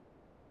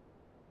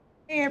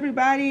Hey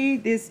everybody,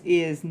 this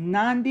is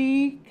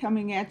Nandi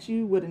coming at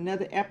you with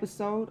another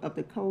episode of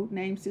the Code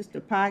Name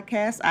Sister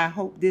podcast. I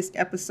hope this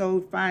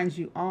episode finds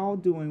you all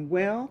doing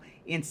well,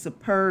 in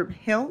superb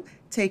health,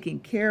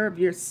 taking care of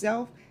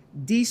yourself,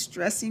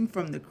 de-stressing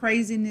from the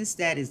craziness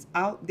that is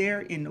out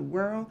there in the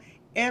world.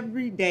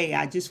 Every day,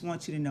 I just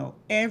want you to know,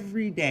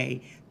 every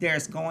day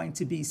there's going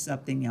to be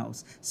something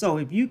else. So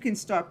if you can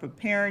start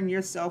preparing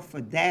yourself for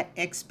that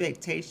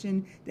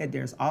expectation that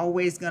there's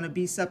always going to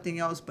be something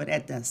else, but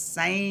at the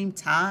same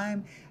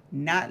time,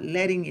 not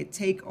letting it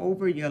take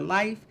over your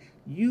life,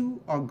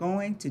 you are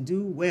going to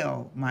do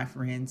well, my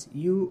friends.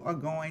 You are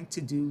going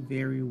to do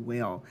very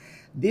well.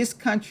 This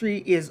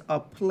country is a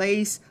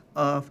place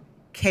of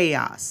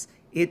chaos.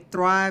 It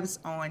thrives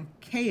on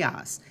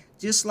chaos,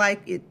 just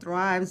like it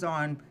thrives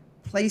on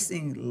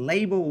placing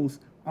labels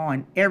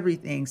on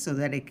everything so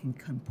that it can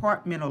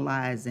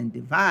compartmentalize and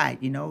divide,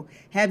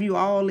 have you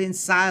all in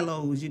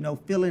silos,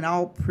 feeling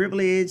all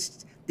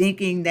privileged,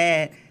 thinking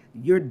that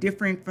you're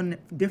different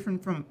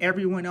from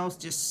everyone else,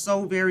 just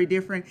so very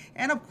different.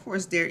 And of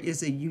course there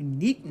is a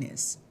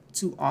uniqueness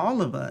to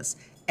all of us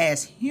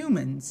as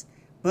humans,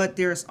 but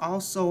there's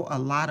also a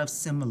lot of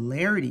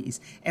similarities.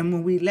 And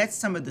when we let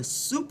some of the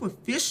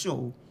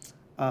superficial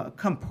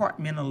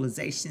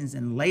compartmentalizations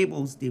and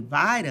labels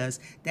divide us,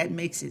 that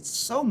makes it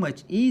so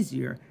much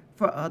easier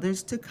for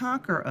others to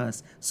conquer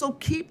us. So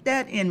keep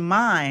that in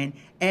mind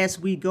as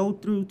we go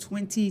through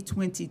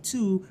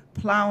 2022,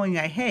 plowing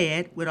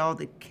ahead with all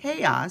the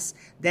chaos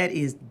that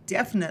is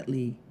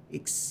definitely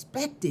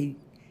expected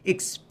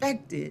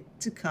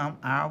to come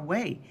our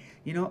way.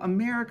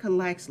 America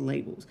likes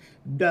labels.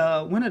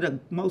 One of the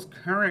most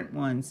current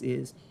ones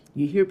is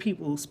you hear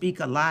people speak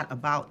a lot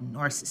about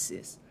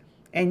narcissists.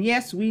 And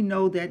yes, we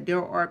know that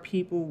there are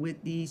people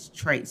with these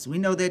traits. We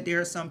know that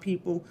there are some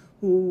people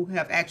who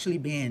have actually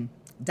been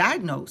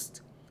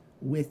diagnosed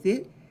with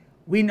it.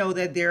 We know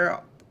that there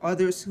are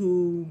others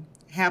who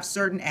have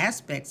certain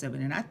aspects of it.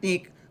 And I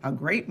think a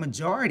great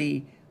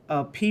majority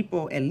of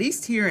people, at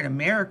least here in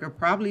America,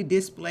 probably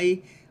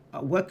display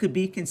what could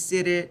be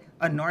considered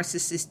a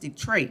narcissistic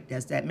trait.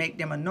 Does that make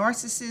them a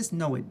narcissist?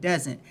 No, it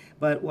doesn't.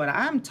 But what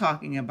I'm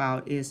talking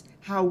about is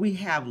how we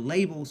have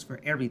labels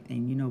for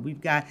everything. We've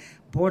got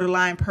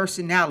borderline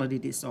personality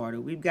disorder.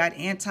 We've got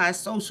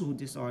antisocial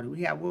disorder.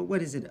 We have,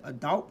 what is it?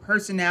 Adult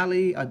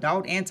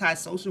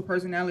antisocial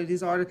personality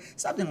disorder,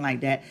 something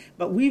like that.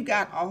 But we've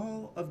got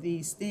all of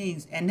these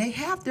things and they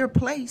have their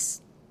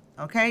place.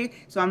 Okay.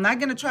 So I'm not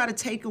going to try to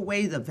take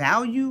away the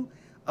value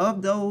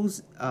of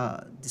those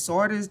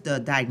disorders, the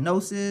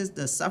diagnosis,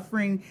 the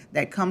suffering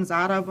that comes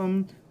out of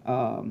them,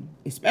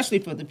 especially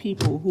for the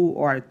people who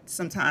are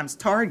sometimes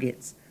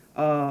targets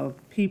of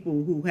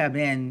people who have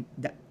been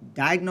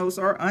diagnosed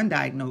or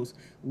undiagnosed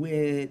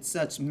with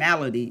such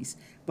maladies.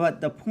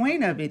 But the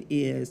point of it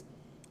is,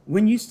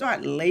 when you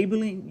start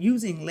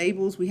using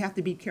labels, we have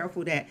to be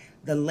careful that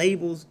the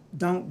labels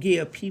don't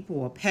give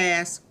people a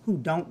pass who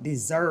don't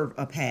deserve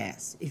a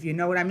pass. If you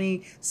know what I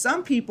mean.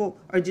 Some people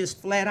are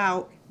just flat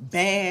out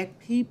bad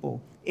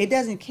people. It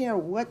doesn't care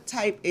what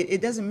type,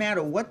 it doesn't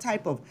matter what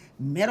type of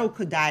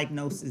medical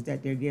diagnosis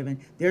that they're given.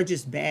 They're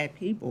just bad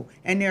people.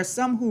 And there are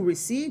some who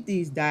receive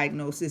these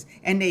diagnoses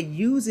and they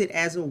use it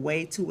as a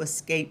way to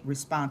escape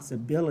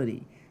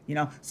responsibility.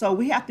 So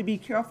we have to be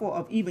careful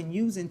of even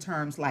using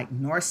terms like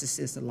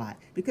narcissist a lot,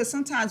 because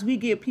sometimes we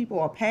give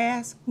people a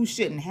pass who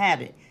shouldn't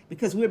have it,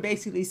 because we're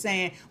basically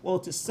saying, well,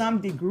 to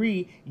some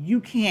degree, you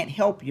can't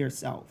help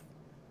yourself.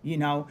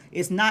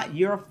 It's not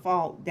your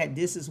fault that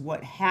this is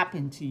what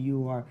happened to you,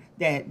 or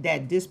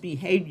that this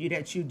behavior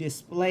that you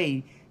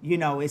display,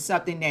 is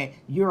something that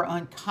you're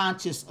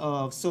unconscious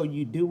of, so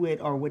you do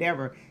it or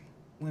whatever.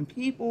 When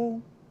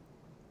people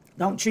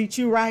don't treat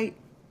you right,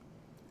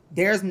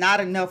 there's not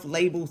enough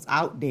labels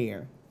out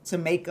there to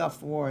make up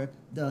for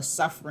the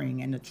suffering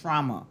and the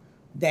trauma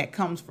that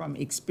comes from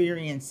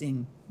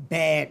experiencing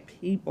bad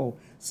people.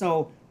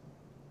 So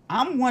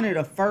I'm one of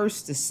the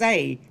first to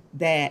say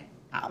that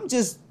I'm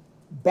just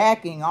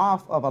backing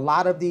off of a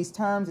lot of these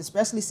terms,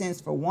 especially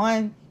since, for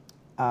one,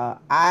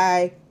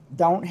 I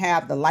don't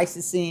have the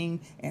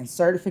licensing and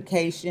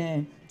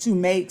certification to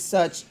make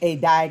such a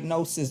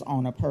diagnosis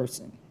on a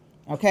person.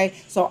 Okay,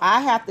 so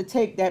I have to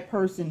take that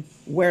person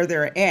where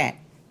they're at.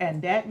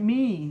 And that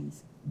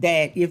means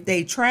that if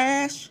they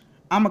trash,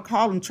 I'm going to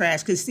call them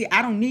trash. Because, see,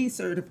 I don't need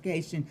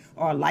certification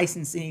or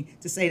licensing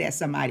to say that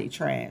somebody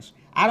trash.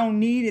 I don't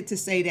need it to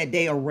say that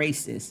they are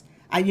racist.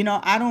 I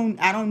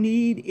don't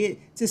need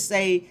it to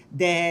say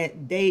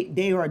that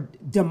they are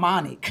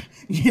demonic.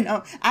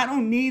 I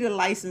don't need a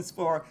license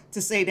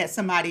to say that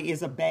somebody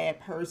is a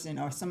bad person,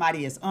 or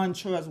somebody is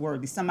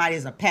untrustworthy, somebody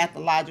is a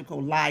pathological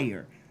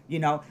liar.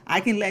 I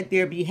can let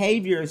their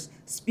behaviors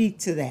speak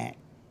to that.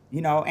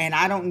 And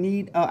I don't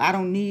need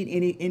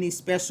any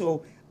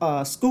special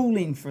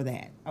schooling for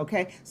that.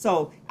 Okay,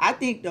 so I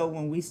think, though,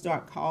 when we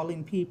start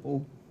calling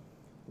people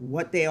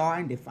what they are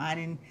and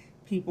defining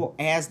people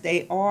as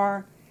they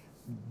are,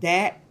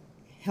 that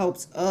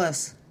helps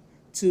us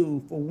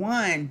to, for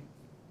one,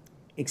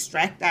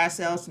 extract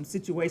ourselves from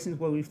situations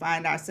where we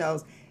find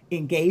ourselves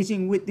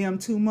engaging with them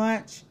too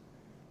much.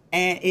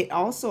 And it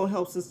also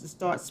helps us to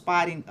start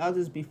spotting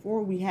others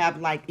before we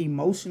have like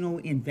emotional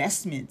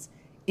investments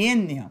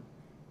in them.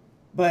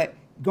 But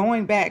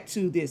going back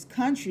to this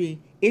country,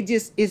 it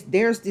just is,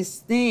 there's this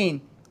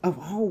thing of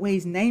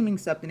always naming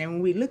something. And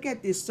when we look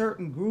at this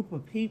certain group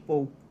of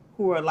people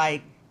who are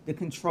like the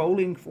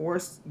controlling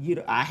force,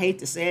 I hate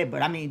to say it,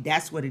 but I mean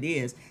that's what it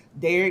is.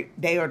 They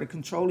are the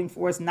controlling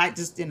force, not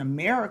just in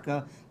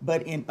America,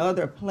 but in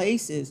other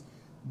places.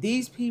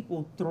 These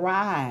people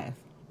thrive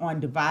on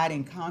divide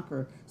and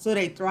conquer. So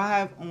they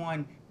thrive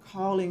on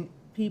calling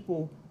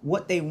people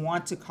what they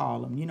want to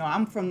call them.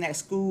 I'm from that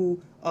school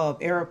of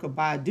Erykah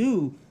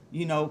Badu,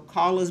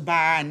 call us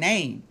by our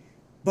name.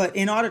 But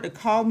in order to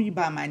call me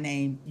by my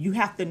name, you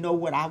have to know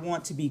what I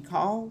want to be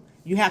called.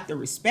 You have to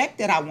respect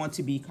that I want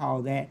to be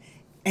called that.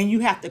 And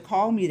you have to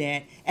call me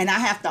that. And I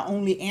have to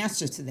only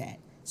answer to that.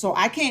 So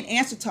I can't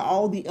answer to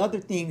all the other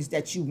things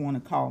that you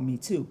want to call me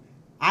to.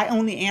 I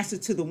only answer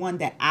to the one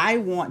that I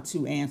want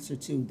to answer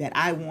to, that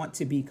I want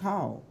to be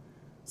called.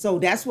 So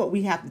that's what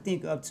we have to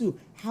think of too.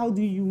 How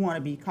do you want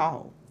to be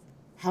called?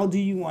 How do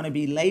you want to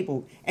be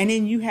labeled? And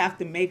then you have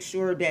to make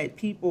sure that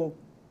people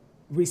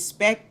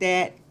respect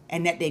that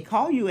and that they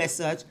call you as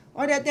such,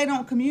 or that they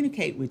don't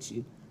communicate with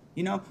you.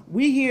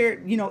 We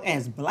hear,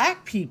 as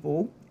black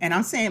people, and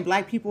I'm saying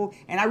black people,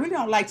 and I really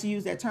don't like to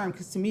use that term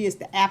because to me it's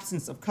the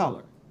absence of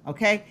color,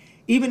 okay?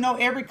 Even though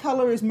every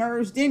color is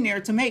merged in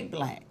there to make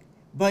black.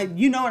 But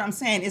you know what I'm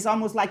saying? It's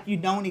almost like you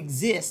don't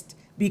exist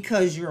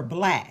because you're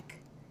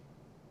black.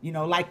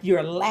 Like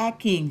you're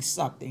lacking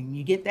something.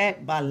 You get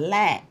that? By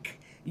lack,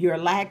 you're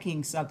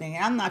lacking something.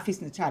 And I'm not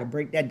fixing to try to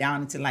break that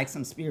down into like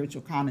some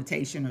spiritual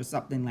connotation or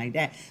something like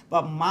that.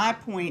 But my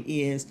point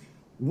is,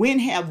 when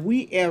have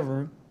we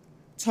ever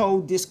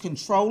told this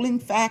controlling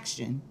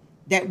faction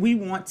that we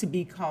want to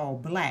be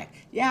called black?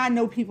 Yeah, I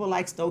know people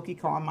like Stokely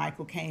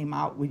Carmichael came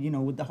out with,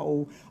 with the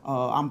whole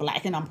I'm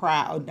black and I'm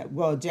proud.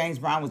 Well, James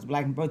Brown was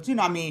black, but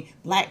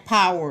black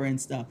power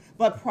and stuff.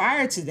 But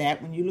prior to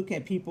that, when you look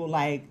at people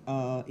like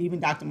even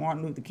Dr.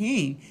 Martin Luther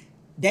King,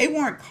 they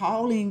weren't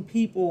calling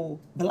people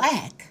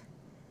black.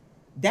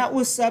 That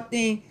was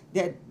something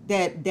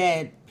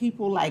that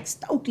people like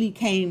Stokely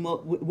came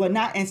up with. Well,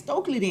 not, and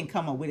Stokely didn't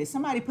come up with it.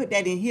 Somebody put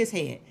that in his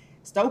head.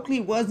 Stokely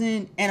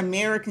wasn't an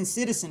American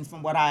citizen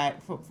from what I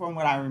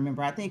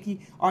remember. I think he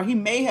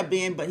may have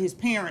been, but his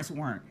parents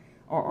weren't,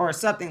 or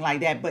something like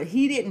that. But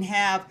he didn't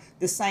have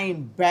the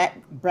same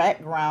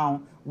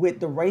background with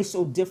the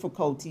racial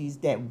difficulties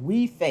that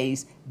we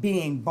face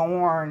being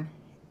born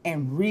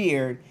and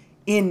reared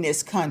in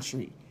this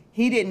country.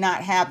 He did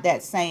not have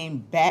that same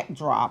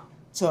backdrop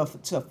to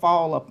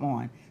fall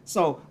upon.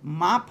 So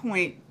my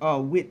point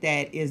with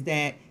that is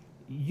that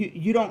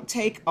you don't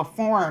take a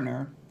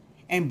foreigner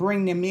and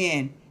bring them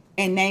in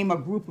and name a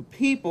group of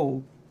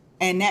people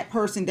and that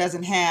person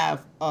doesn't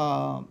have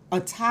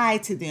a tie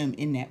to them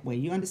in that way.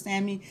 You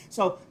understand me?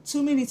 So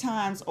too many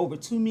times over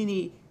too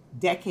many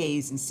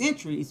decades and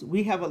centuries,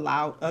 we have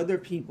allowed other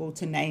people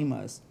to name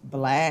us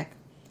black,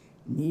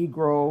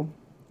 Negro,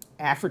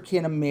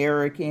 African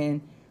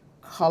American,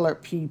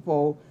 colored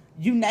people,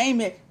 you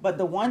name it. But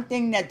the one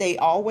thing that they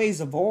always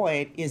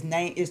avoid is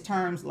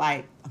terms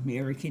like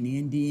American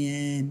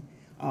Indian,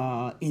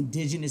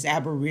 indigenous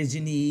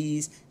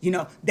aborigines.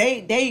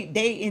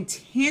 They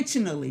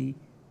intentionally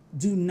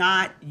do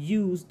not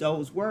use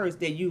those words.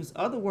 They use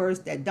other words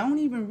that don't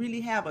even really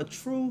have a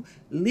true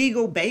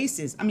legal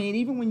basis. I mean,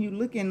 even when you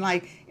looking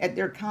like at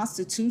their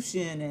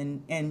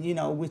constitution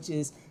and which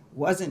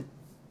wasn't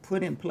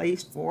put in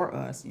place for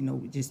us,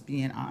 just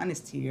being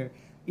honest here,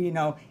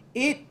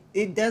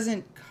 it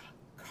doesn't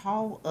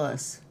call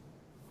us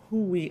who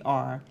we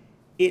are.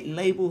 It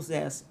labels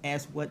us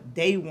as what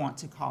they want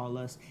to call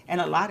us. And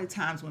a lot of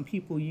times when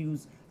people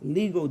use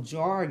legal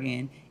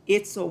jargon,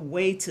 it's a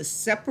way to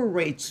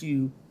separate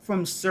you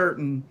from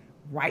certain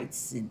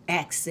rights and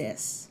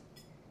access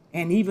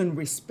and even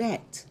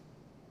respect,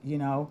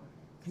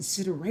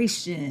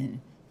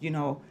 consideration,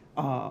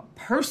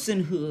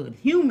 personhood,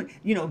 human,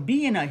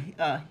 being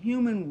a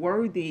human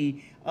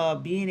worthy,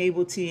 being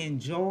able to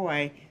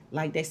enjoy,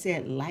 like they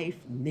said, life,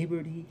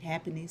 liberty,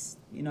 happiness,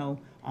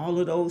 all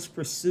of those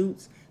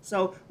pursuits.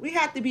 So we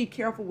have to be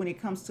careful when it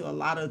comes to a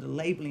lot of the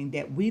labeling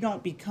that we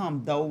don't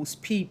become those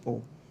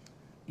people,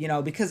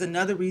 because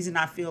another reason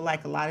I feel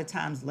like a lot of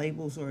times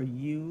labels are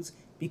used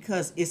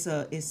because it's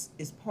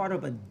part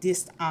of a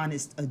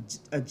dishonest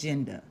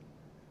agenda,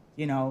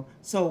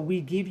 So we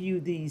give you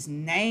these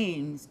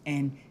names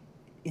and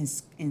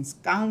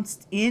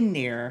ensconced in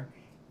there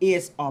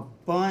is a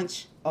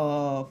bunch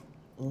of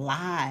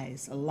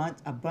lies,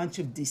 a bunch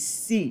of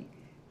deceit,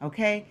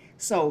 okay?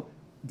 So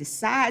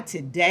decide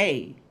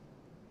today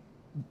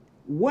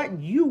what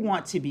you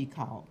want to be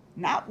called,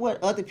 not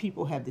what other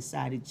people have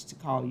decided to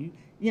call you.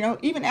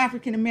 Even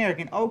African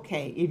American,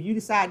 okay, if you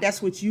decide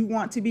that's what you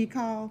want to be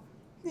called,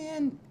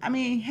 then,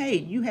 hey,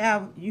 you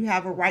have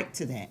a right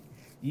to that.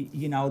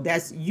 You know,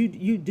 that's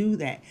you do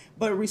that.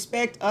 But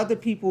respect other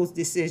people's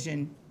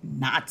decision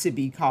not to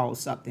be called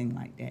something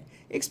like that.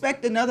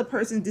 Expect another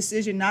person's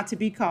decision not to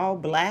be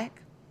called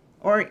black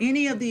or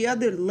any of the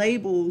other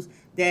labels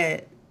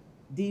that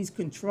these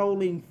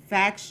controlling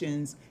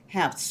factions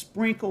have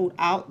sprinkled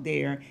out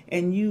there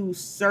and use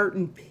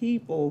certain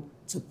people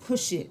to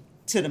push it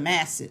to the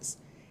masses.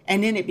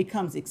 And then it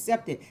becomes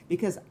accepted,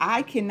 because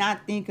I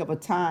cannot think of a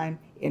time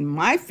in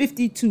my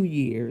 52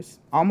 years,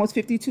 almost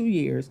 52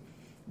 years,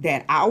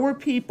 that our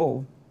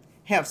people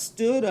have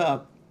stood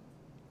up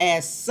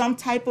as some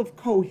type of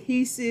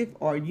cohesive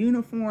or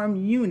uniform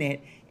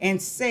unit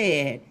and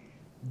said,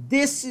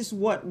 this is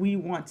what we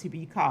want to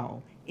be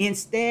called.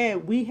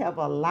 Instead, we have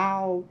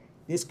allowed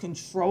this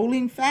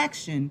controlling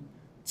faction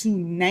to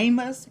name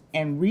us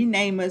and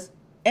rename us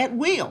at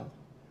will.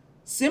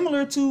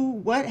 Similar to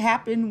what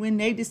happened when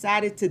they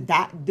decided to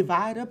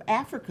divide up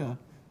Africa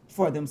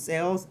for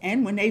themselves,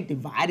 and when they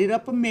divided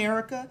up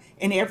America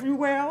and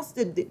everywhere else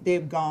that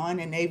they've gone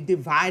and they've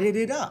divided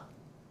it up.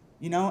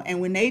 You know,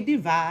 and when they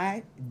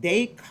divide,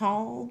 they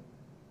call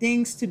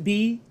things to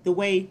be the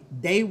way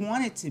they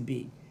want it to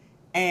be.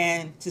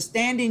 And to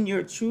stand in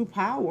your true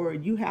power,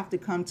 you have to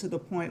come to the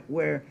point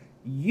where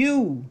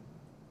you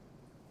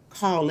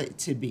call it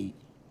to be.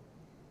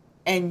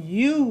 And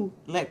you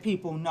let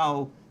people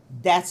know,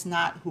 that's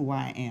not who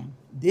I am.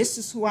 This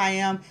is who I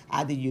am.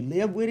 Either you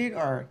live with it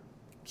or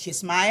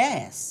kiss my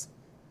ass.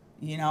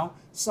 You know?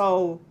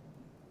 So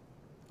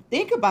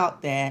think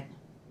about that.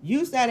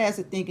 Use that as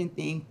a thinking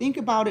thing. Think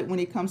about it when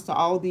it comes to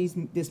all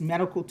this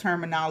medical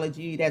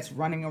terminology that's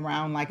running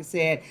around, like I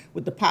said,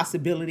 with the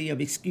possibility of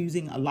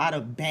excusing a lot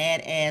of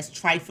badass,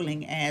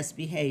 trifling ass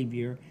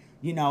behavior,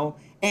 you know,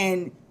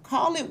 and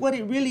call it what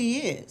it really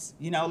is.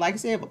 You know, like I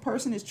said, if a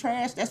person is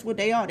trash, that's what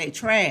they are. They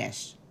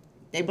trash.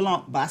 They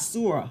belong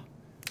basura.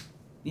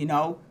 You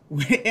know,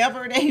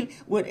 whatever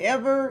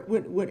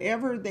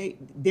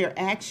their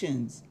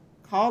actions,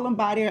 call them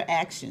by their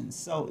actions.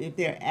 So if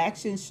their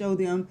actions show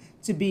them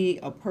to be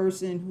a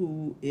person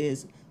who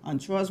is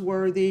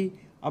untrustworthy,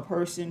 a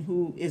person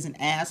who is an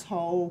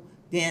asshole,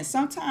 then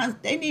sometimes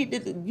they need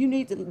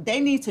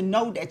to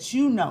know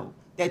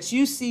that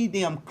you see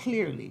them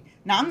clearly.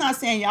 Now, I'm not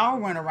saying y'all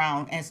run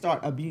around and start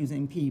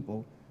abusing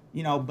people,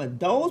 you know, but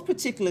those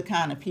particular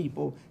kind of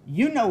people,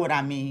 you know what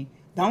I mean.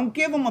 Don't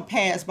give them a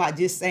pass by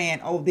just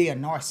saying, oh, they're a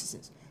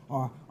narcissist,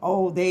 or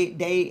oh, they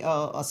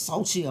a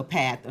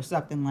sociopath or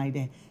something like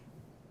that.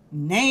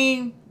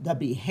 Name the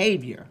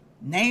behavior.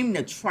 Name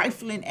the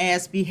trifling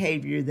ass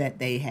behavior that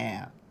they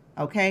have.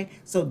 Okay?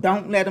 So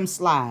don't let them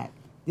slide.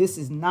 This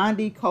is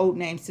Nandi,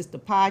 Codename Sister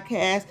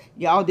Podcast.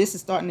 Y'all, this is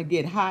starting to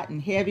get hot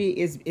and heavy.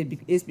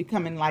 It's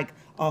becoming like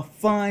a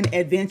fun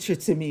adventure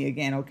to me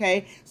again,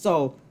 okay?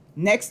 So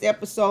next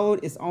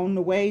episode is on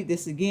the way.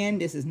 This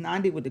is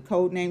Nandi with the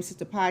Codename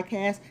Sister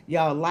Podcast.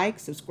 Y'all like,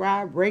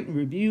 subscribe, rate, and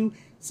review.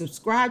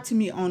 Subscribe to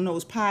me on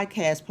those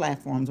podcast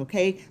platforms,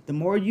 okay? The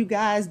more you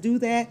guys do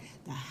that,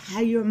 the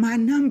higher my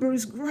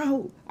numbers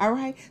grow, all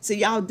right? So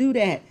y'all do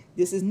that.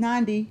 This is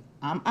Nandi.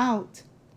 I'm out.